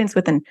it's avoidance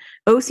with an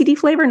OCD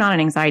flavor, not an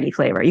anxiety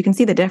flavor. You can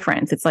see the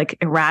difference. It's like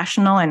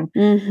irrational and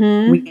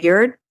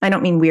weird. I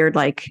don't mean weird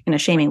like in a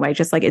shaming way,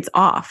 just like it's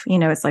off.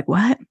 It's like,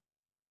 what?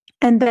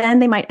 And then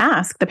they might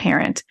ask the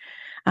parent,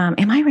 am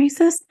I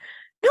racist?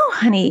 No,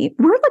 honey,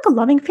 we're like a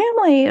loving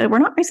family. We're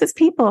not racist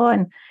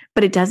people.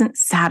 But it doesn't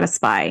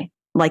satisfy.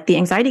 Like the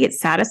anxiety gets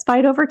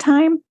satisfied over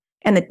time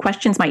and the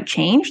questions might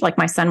change. Like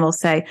my son will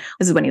say,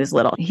 this is when he was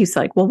little. He's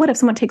like, well, what if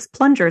someone takes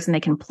plungers and they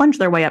can plunge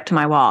their way up to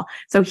my wall?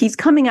 So he's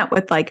coming up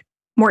with like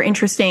more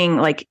interesting,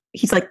 like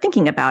he's like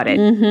thinking about it.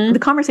 The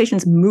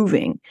conversation's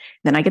moving.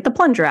 Then I get the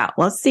plunger out.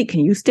 Let's see, can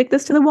you stick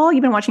this to the wall?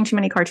 You've been watching too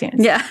many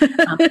cartoons. Yeah.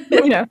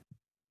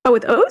 But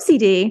with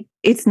OCD,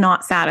 it's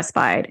not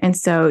satisfied. And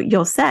so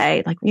you'll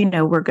say like,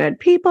 we're good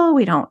people.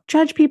 We don't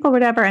judge people,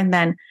 whatever. And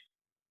then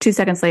 2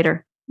 seconds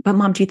later, but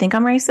Mom, do you think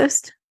I'm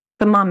racist?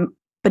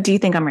 But do you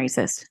think I'm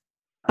racist?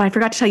 But I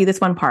forgot to tell you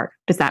this one part.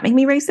 Does that make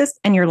me racist?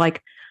 And you're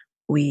like,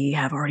 we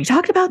have already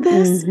talked about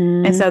this.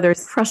 Mm-hmm. And so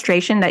there's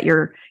frustration that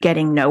you're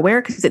getting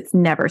nowhere because it's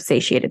never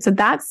satiated. So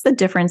that's the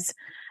difference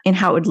in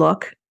how it would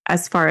look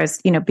as far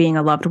as, being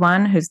a loved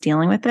one who's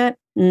dealing with it.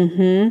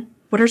 Mm-hmm.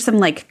 What are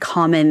some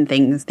common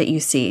things that you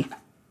see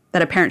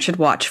that a parent should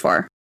watch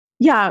for?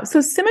 Yeah. So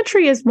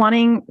symmetry is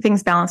wanting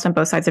things balanced on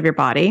both sides of your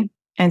body.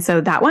 And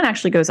so that one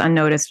actually goes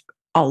unnoticed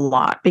a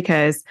lot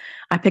because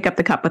I pick up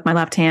the cup with my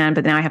left hand,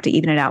 but now I have to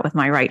even it out with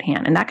my right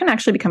hand. And that can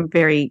actually become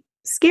very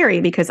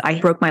scary because I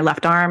broke my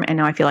left arm and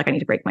now I feel like I need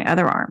to break my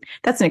other arm.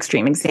 That's an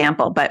extreme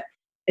example, but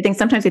I think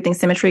sometimes we think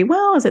symmetry,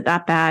 well, is it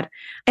that bad?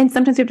 And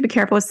sometimes we have to be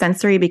careful with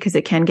sensory because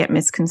it can get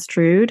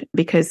misconstrued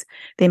because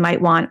they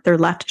might want their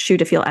left shoe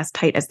to feel as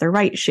tight as their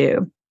right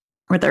shoe,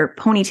 or their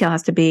ponytail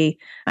has to be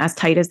as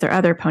tight as their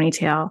other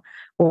ponytail,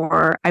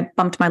 or I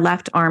bumped my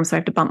left arm, so I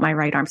have to bump my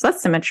right arm. So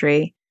that's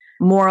symmetry.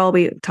 Moral,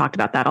 we talked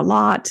about that a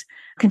lot.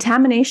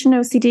 Contamination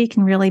OCD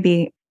can really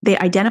be, they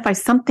identify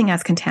something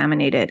as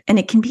contaminated, and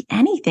it can be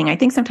anything. I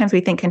think sometimes we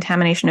think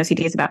contamination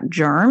OCD is about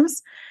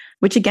germs,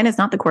 which again is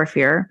not the core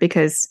fear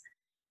because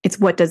it's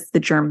what does the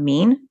germ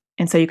mean?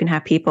 And so you can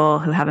have people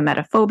who have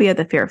emetophobia,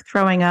 the fear of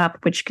throwing up,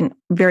 which can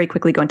very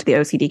quickly go into the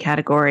OCD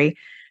category,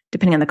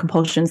 depending on the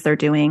compulsions they're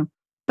doing.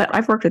 But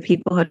I've worked with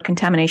people who had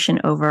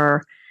contamination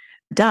over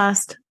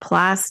dust,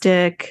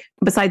 plastic,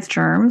 besides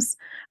germs,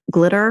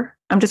 glitter.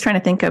 I'm just trying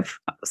to think of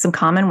some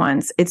common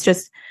ones. It's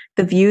just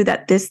the view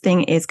that this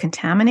thing is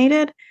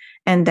contaminated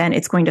and then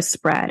it's going to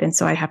spread. And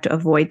so I have to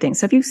avoid things.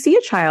 So if you see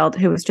a child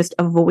who is just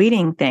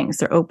avoiding things,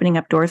 they're opening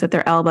up doors with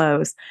their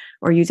elbows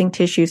or using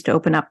tissues to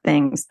open up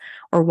things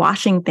or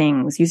washing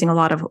things, using a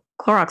lot of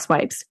Clorox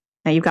wipes.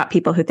 Now you've got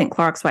people who think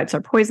Clorox wipes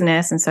are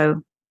poisonous. And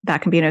so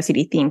that can be an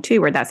OCD theme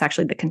too, where that's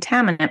actually the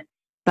contaminant.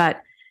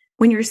 But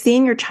when you're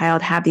seeing your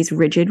child have these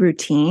rigid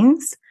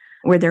routines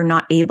where they're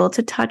not able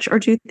to touch or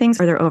do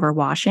things, or they're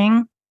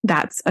overwashing,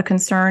 that's a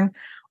concern,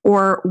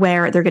 or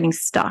where they're getting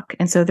stuck.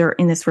 And so they're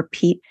in this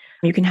repeat.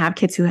 You can have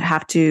kids who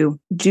have to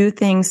do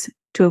things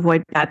to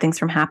avoid bad things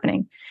from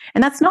happening.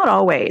 And that's not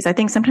always. I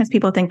think sometimes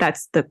people think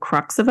that's the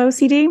crux of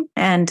OCD.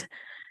 And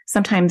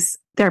sometimes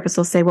therapists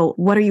will say, well,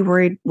 what are you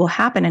worried will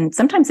happen? And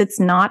sometimes it's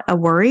not a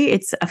worry.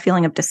 It's a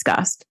feeling of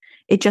disgust.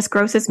 It just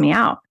grosses me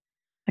out.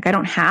 Like I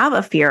don't have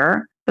a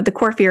fear, but the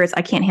core fear is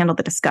I can't handle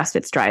the disgust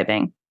it's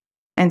driving.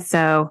 And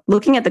so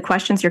looking at the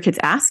questions your kids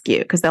ask you,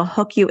 because they'll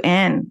hook you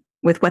in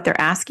with what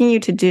they're asking you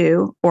to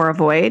do or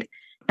avoid,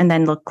 and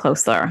then look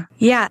closer.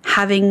 Yeah,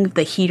 having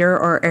the heater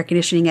or air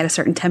conditioning at a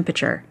certain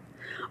temperature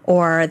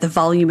or the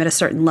volume at a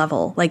certain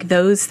level, like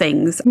those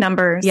things.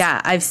 Numbers.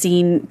 Yeah, I've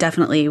seen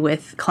definitely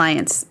with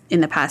clients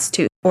in the past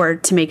too. Or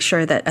to make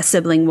sure that a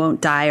sibling won't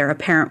die or a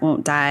parent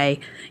won't die,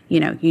 you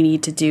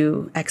need to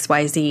do X,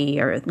 Y, Z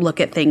or look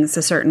at things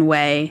a certain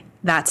way.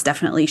 That's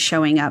definitely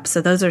showing up.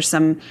 So those are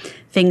some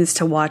things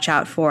to watch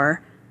out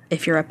for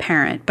if you're a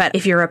parent. But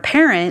if you're a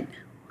parent,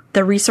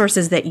 the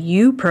resources that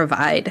you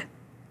provide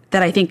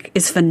that I think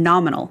is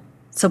phenomenal.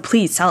 So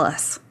please tell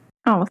us.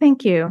 Oh,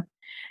 thank you.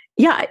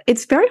 Yeah,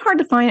 it's very hard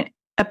to find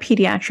a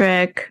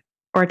pediatric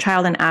or a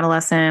child and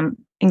adolescent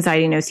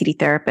anxiety and OCD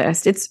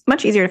therapist. It's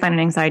much easier to find an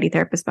anxiety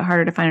therapist, but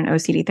harder to find an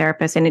OCD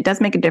therapist. And it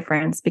does make a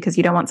difference because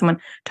you don't want someone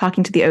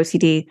talking to the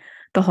OCD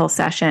the whole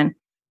session.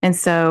 And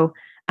so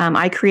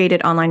I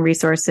created online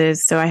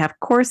resources. So I have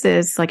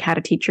courses like how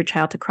to teach your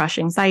child to crush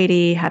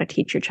anxiety, how to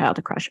teach your child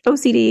to crush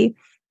OCD.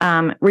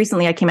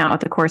 Recently, I came out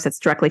with a course that's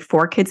directly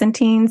for kids and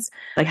teens,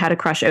 like how to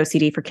crush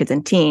OCD for kids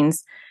and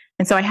teens.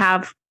 And so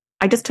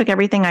I just took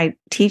everything I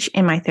teach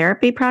in my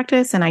therapy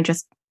practice and I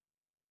just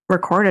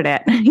recorded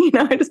it.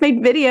 I just made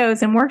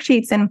videos and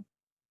worksheets. And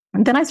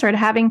then I started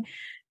having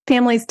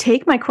families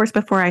take my course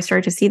before I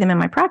started to see them in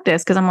my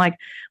practice. Cause I'm like,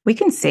 we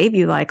can save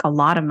you like a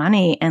lot of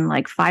money in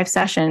like 5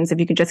 sessions if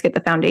you could just get the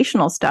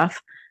foundational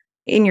stuff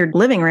in your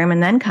living room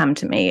and then come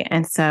to me.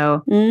 And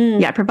so,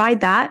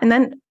 provide that. And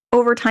then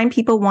over time,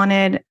 people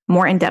wanted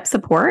more in-depth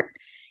support.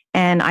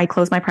 And I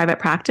closed my private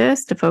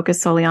practice to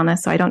focus solely on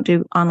this. So I don't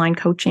do online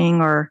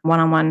coaching or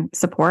one-on-one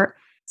support.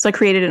 So I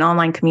created an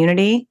online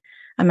community,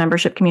 a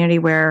membership community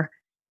where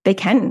they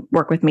can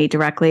work with me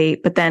directly,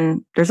 but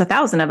then there's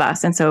 1,000 of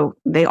us. And so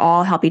they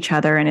all help each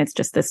other. And it's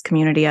just this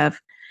community of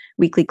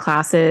weekly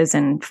classes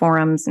and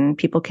forums, and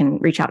people can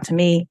reach out to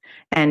me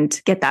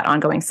and get that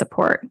ongoing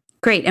support.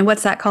 Great. And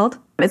what's that called?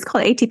 It's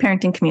called AT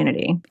Parenting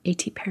Community. AT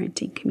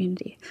Parenting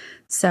Community.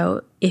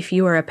 So if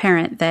you are a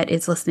parent that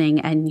is listening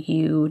and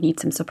you need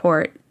some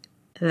support,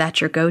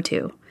 that's your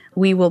go-to.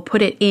 We will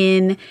put it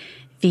in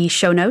the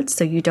show notes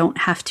so you don't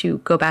have to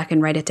go back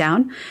and write it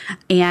down.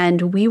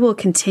 And we will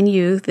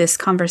continue this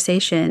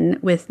conversation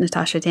with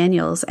Natasha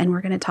Daniels, and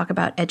we're going to talk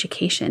about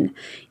education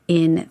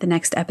in the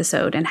next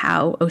episode and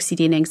how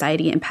OCD and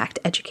anxiety impact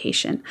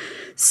education.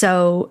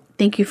 So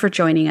thank you for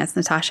joining us,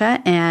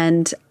 Natasha.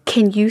 And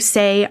can you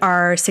say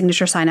our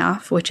signature sign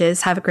off, which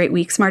is have a great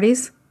week,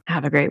 Smarties?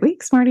 Have a great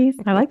week, Smarties.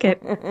 I like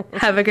it.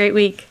 Have a great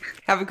week.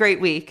 Have a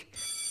great week.